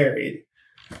and married.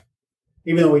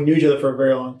 Even though we knew each other for a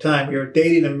very long time, we were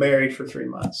dating and married for 3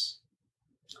 months.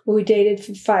 Well, we dated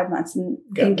for 5 months and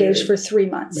got engaged for 3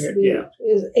 months. It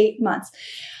was 8 months.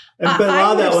 But a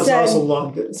lot of that was also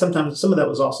long. Sometimes some of that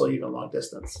was also even long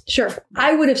distance. Sure.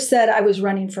 I would have said I was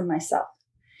running from myself.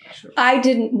 Sure. I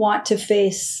didn't want to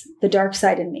face the dark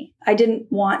side in me. I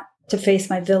didn't want to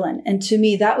face my villain. And to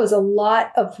me, that was a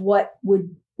lot of what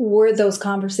were those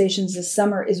conversations this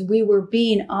summer, is we were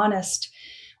being honest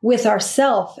with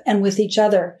ourselves and with each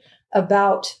other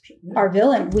about our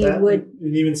villain.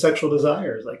 And even sexual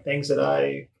desires, like things that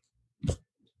I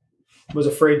was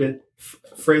afraid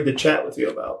to chat with you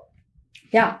about.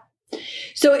 Yeah.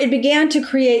 So it began to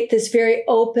create this very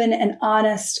open and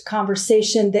honest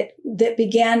conversation that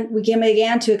began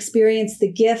to experience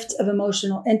the gift of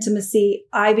emotional intimacy.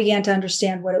 I began to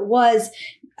understand what it was.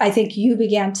 I think you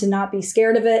began to not be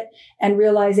scared of it and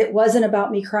realize it wasn't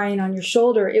about me crying on your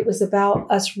shoulder. It was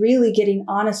about us really getting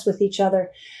honest with each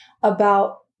other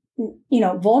about,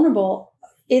 vulnerable.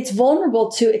 It's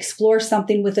vulnerable to explore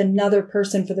something with another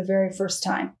person for the very first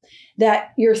time, that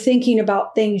you're thinking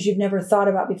about things you've never thought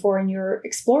about before and you're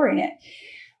exploring it.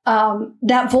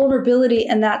 that vulnerability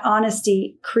and that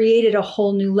honesty created a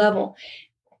whole new level.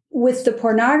 With the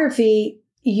pornography,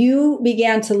 you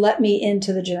began to let me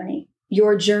into the journey,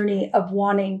 your journey of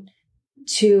wanting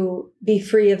to be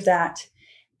free of that.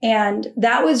 And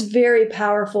that was very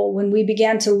powerful when we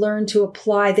began to learn to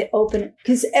apply the open,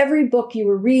 because every book you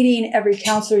were reading, every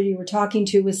counselor you were talking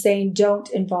to was saying, don't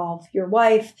involve your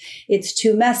wife. It's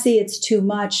too messy. It's too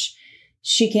much.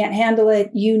 She can't handle it.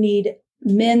 You need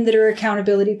men that are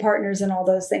accountability partners and all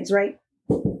those things, right?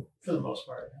 For the most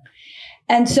part.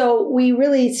 And so we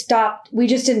really stopped. We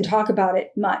just didn't talk about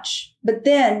it much. But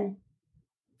then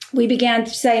we began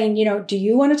saying, do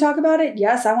you want to talk about it?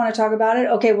 Yes, I want to talk about it.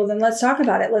 Okay, well, then let's talk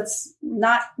about it. Let's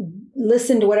not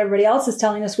listen to what everybody else is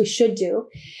telling us we should do.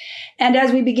 And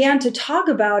as we began to talk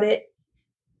about it,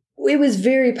 it was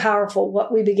very powerful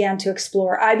what we began to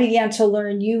explore. I began to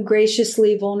learn. You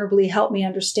graciously, vulnerably helped me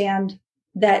understand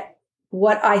that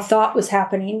what I thought was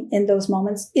happening in those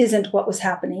moments isn't what was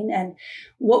happening and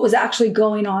what was actually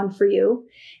going on for you.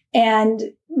 And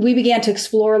we began to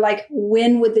explore, like,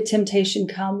 when would the temptation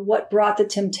come? What brought the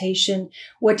temptation?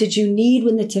 What did you need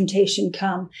when the temptation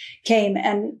came?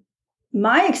 And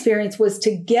my experience was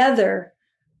together,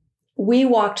 we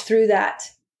walked through that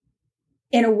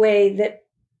in a way that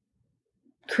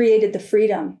created the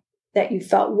freedom that you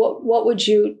felt. What would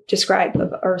you describe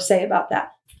or say about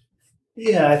that?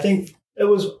 Yeah, I think it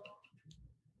was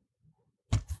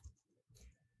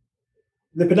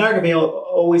the pornography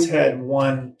always had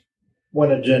one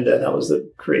agenda, and that was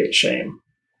to create shame.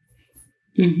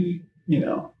 Mm-hmm.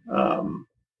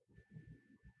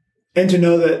 And to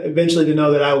know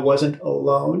that I wasn't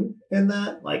alone in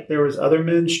that. Like, there was other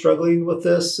men struggling with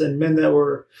this, and men that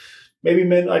were maybe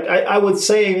men. Like, I would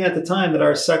say even at the time that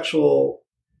our sexuality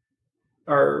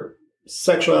or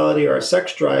our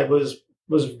sex drive was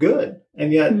good,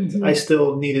 and yet I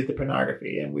still needed the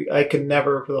pornography, and I could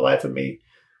never, for the life of me,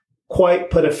 quite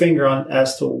put a finger on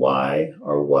as to why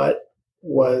or what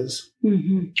was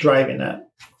driving that.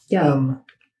 Yeah.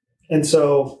 And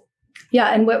so.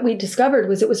 Yeah. And what we discovered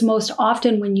was it was most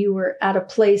often when you were at a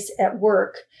place at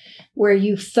work where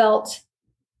you felt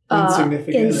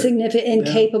insignificant,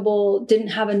 incapable, didn't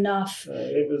have enough.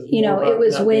 It was, it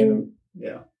was when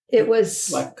it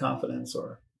was lack of confidence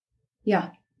or.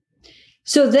 Yeah.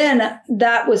 So then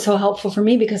that was so helpful for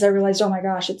me because I realized, oh my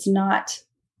gosh, it's not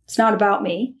about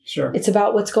me. Sure. It's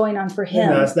about what's going on for him.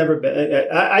 No, it's never been.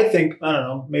 I think, I don't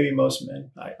know, maybe most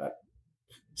men,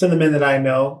 some of the men that I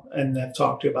know and have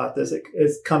talked to about this,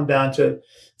 it's come down to,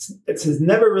 it has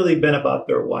never really been about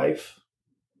their wife.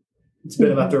 It's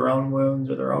been about their own wounds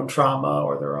or their own trauma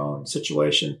or their own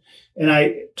situation. And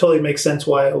I totally makes sense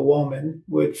why a woman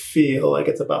would feel like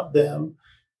it's about them,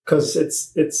 because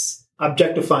it's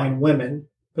objectifying women,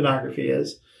 pornography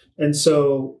is. And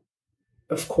so,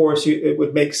 of course, it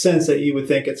would make sense that you would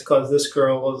think it's because this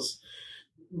girl is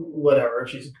whatever,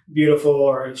 she's beautiful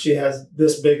or she has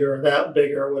this bigger or that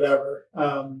bigger or whatever.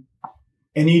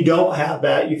 And you don't have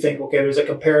that. You think, okay, there's a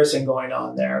comparison going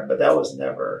on there. But that was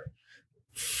never,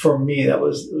 for me, it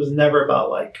was never about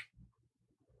like,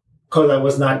 because I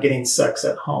was not getting sex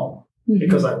at home,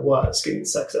 because I was getting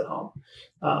sex at home.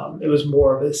 It was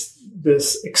more of this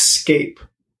escape.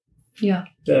 Yeah.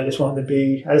 That I just wanted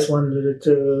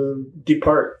to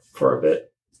depart for a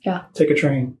bit. Yeah. Take a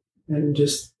train and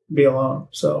just be alone.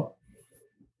 So.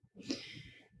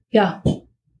 Yeah.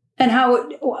 And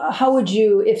how would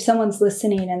you, if someone's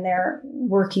listening and they're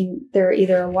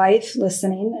either a wife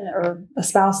listening or a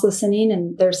spouse listening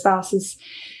and their spouse has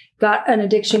got an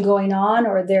addiction going on,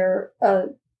 or they're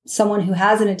someone who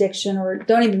has an addiction or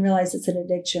don't even realize it's an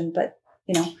addiction, but,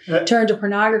 turn to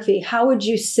pornography. What would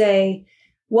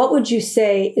you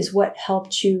say is what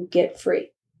helped you get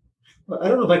free? Well, I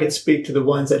don't know if I can speak to the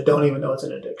ones that don't even know it's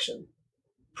an addiction.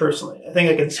 Personally, I think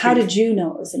I can speak. How did you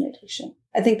know it was an addiction?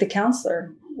 I think the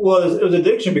counselor. Well, it was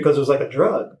addiction because it was like a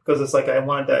drug, because it's like I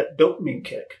wanted that dopamine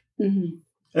kick. Mm-hmm.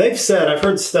 And I've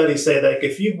heard studies say that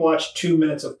if you've watched 2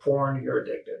 minutes of porn, you're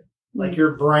addicted. Mm-hmm. Like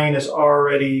your brain is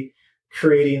already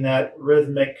creating that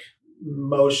rhythmic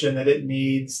motion that it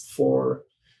needs for,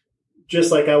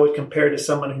 just like I would compare to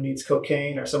someone who needs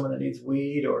cocaine or someone that needs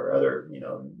weed or other,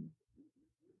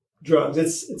 drugs.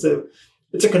 It's a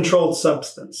controlled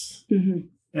substance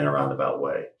in a roundabout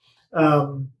way.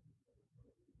 And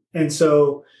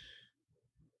so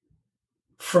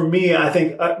for me, I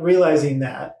think realizing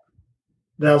that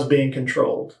I was being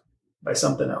controlled by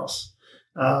something else.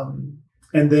 And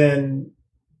then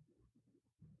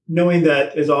knowing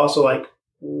that is also like,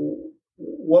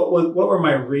 what were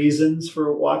my reasons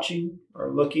for watching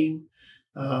or looking?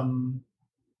 And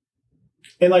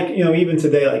like, even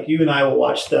today, like you and I will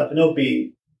watch stuff and it'll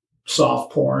be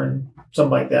soft porn,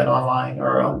 something like that online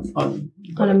or on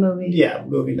a movie. Yeah,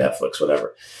 movie, Netflix,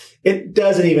 whatever. It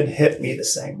doesn't even hit me the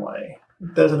same way.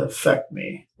 It doesn't affect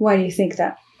me. Why do you think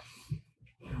that?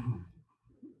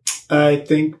 I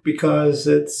think because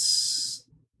it's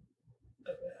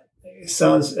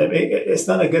not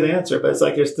a good answer, but it's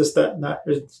like it's just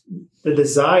the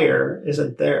desire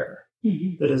isn't there.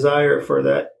 Mm-hmm. The desire for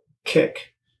that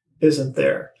kick isn't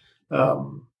there.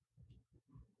 How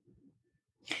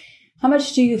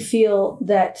much do you feel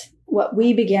that what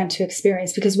we began to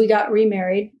experience, because we got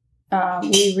remarried,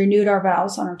 we renewed our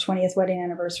vows on our 20th wedding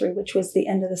anniversary, which was the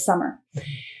end of the summer.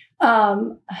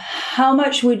 How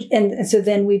much and so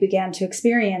then we began to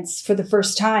experience for the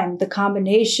first time the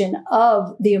combination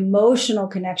of the emotional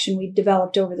connection we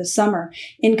developed over the summer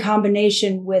in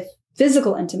combination with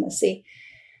physical intimacy.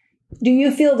 Do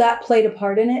you feel that played a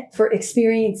part in it for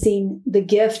experiencing the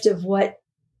gift of what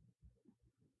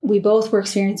we both were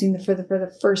experiencing for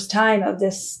the first time of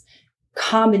this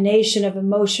combination of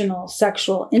emotional,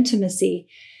 sexual intimacy?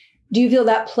 Do you feel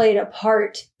that played a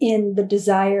part in the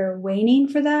desire waning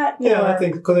for that? Yeah, I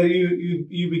think because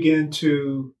you begin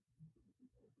to,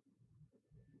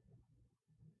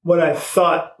 what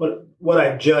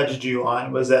I judged you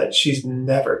on was that she's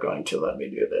never going to let me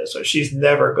do this, or she's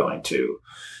never going to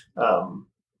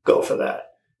go for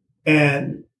that.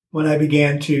 And when I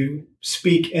began to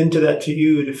speak into that to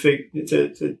you,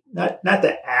 to not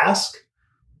to ask,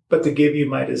 but to give you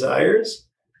my desires,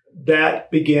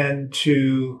 that began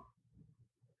to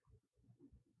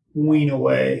wean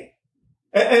away.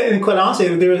 And quite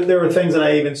honestly, there were things that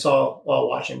I even saw while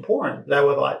watching porn that I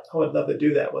would love to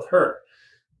do that with her.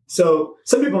 So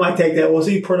some people might take that, well,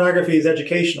 see, pornography is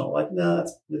educational. Like, no,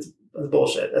 that's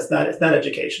bullshit. It's not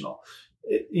educational.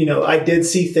 I did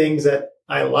see things that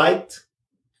I liked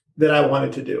that I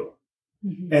wanted to do.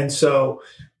 Mm-hmm. And so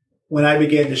when I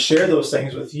began to share those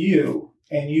things with you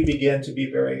and you began to be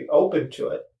very open to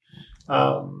it,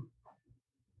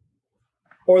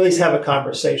 or at least have a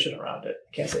conversation around it.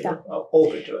 I can't say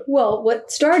open to it. Well,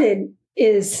 what started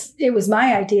is it was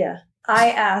my idea. I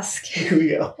asked. Here we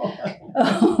go.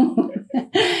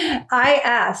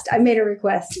 I made a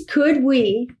request. Could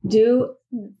we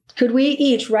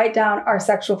each write down our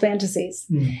sexual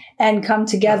fantasies and come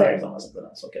together?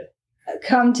 Okay.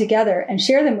 Come together and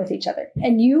share them with each other.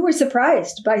 And you were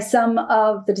surprised by some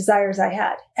of the desires I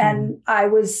had. And I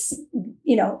was,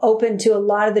 open to a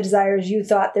lot of the desires you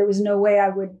thought there was no way I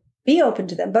would be open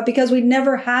to them. But because we'd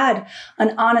never had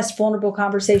an honest, vulnerable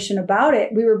conversation about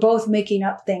it, we were both making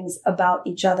up things about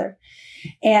each other.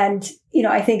 And,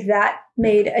 I think that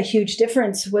made a huge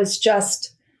difference, was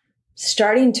just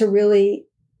starting to really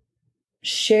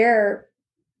share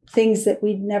things that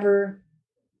we'd never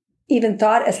even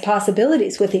thought as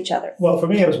possibilities with each other. Well, for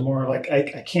me, it was more like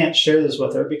I can't share this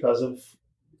with her because of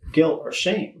guilt or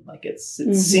shame. Like it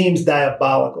seems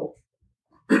diabolical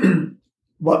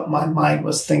what my mind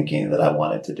was thinking that I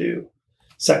wanted to do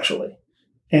sexually.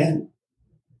 And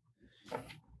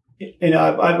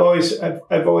I've always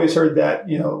heard that,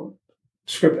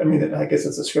 script. I mean, I guess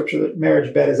it's a scripture that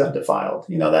marriage bed is undefiled,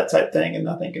 that type thing. And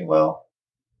I'm thinking, well,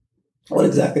 what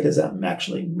exactly does that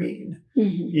actually mean?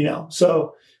 Mm-hmm.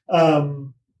 So,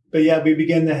 but yeah, we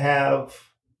begin to have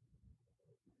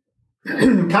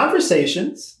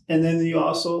conversations, and then you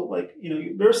also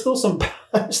there's still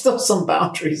some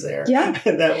boundaries there. Yeah,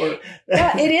 that were.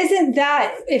 It isn't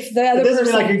that if the other it doesn't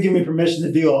person, mean like you're giving me permission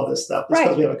to do all this stuff. It's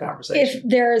because we have a conversation. If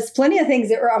there's plenty of things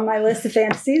that were on my list of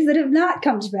fantasies that have not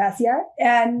come to pass yet,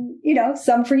 and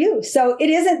some for you. So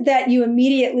it isn't that you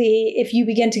immediately, if you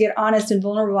begin to get honest and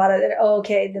vulnerable about it, that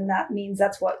okay, then that means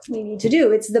that's what we need to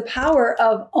do. It's the power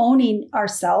of owning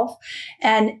ourselves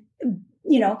and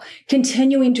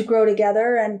continuing to grow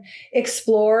together and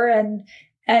explore and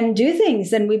do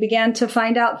things. And we began to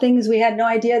find out things we had no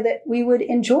idea that we would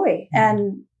enjoy.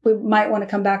 And we might want to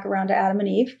come back around to Adam and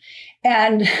Eve.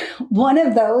 And one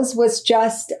of those was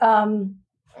just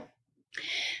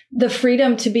the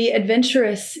freedom to be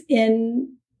adventurous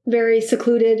in very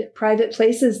secluded, private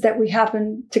places that we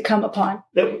happen to come upon.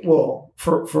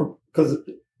 Because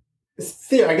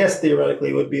I guess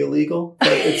theoretically it would be illegal,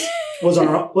 but it was on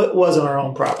our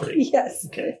own property. Yes.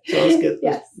 Okay. So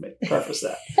let's preface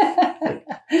that.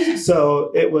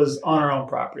 So it was on our own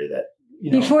property that,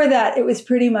 Before that, it was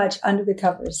pretty much under the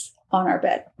covers on our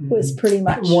bed. It was pretty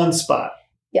much one spot.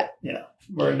 Yeah.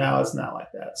 Where now it's not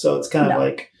like that. So it's kind of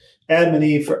like Adam and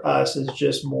Eve for us is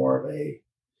just more of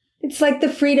it's like the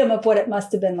freedom of what it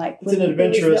must have been like. It's an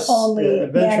adventurous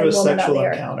sexual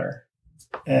encounter.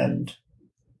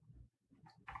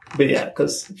 But yeah,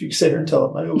 because if you sit here and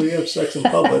tell them, we have sex in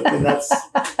public, then that's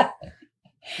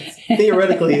It's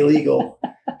theoretically illegal,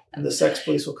 and the sex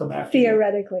police will come after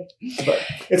Theoretically. you. But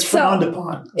it's frowned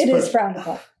upon. It is frowned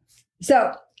upon.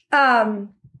 So,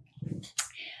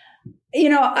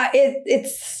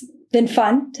 it's been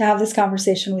fun to have this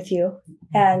conversation with you.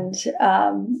 And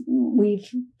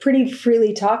we've pretty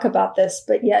freely talk about this,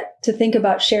 but yet to think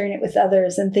about sharing it with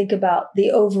others and think about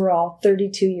the overall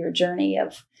 32-year journey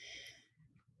of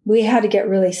we had to get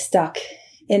really stuck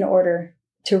in order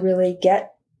to really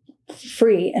get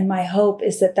free. And my hope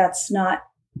is that that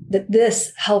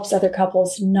this helps other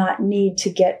couples not need to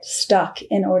get stuck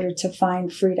in order to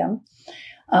find freedom.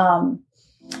 And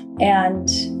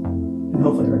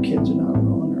hopefully our kids are not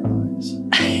rolling their eyes.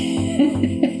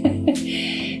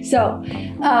 So,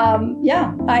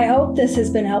 I hope this has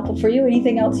been helpful for you.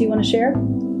 Anything else you want to share?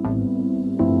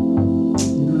 No,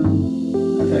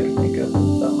 I can think of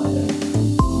about my day.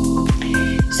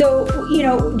 So,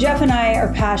 Jeff and I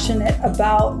are passionate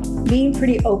about being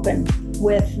pretty open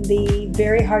with the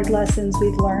very hard lessons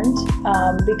we've learned,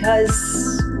 because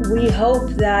we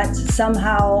hope that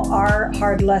somehow our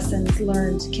hard lessons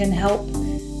learned can help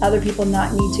other people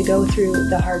not need to go through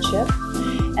the hardship.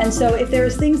 And so if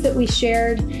there's things that we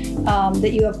shared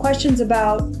that you have questions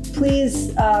about,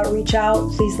 please reach out.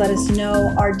 Please let us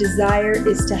know. Our desire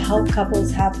is to help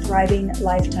couples have thriving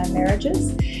lifetime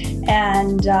marriages.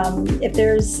 And if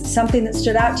there's something that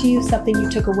stood out to you, something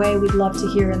you took away, we'd love to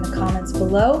hear in the comments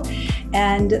below.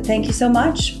 And thank you so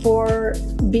much for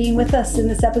being with us in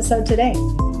this episode today.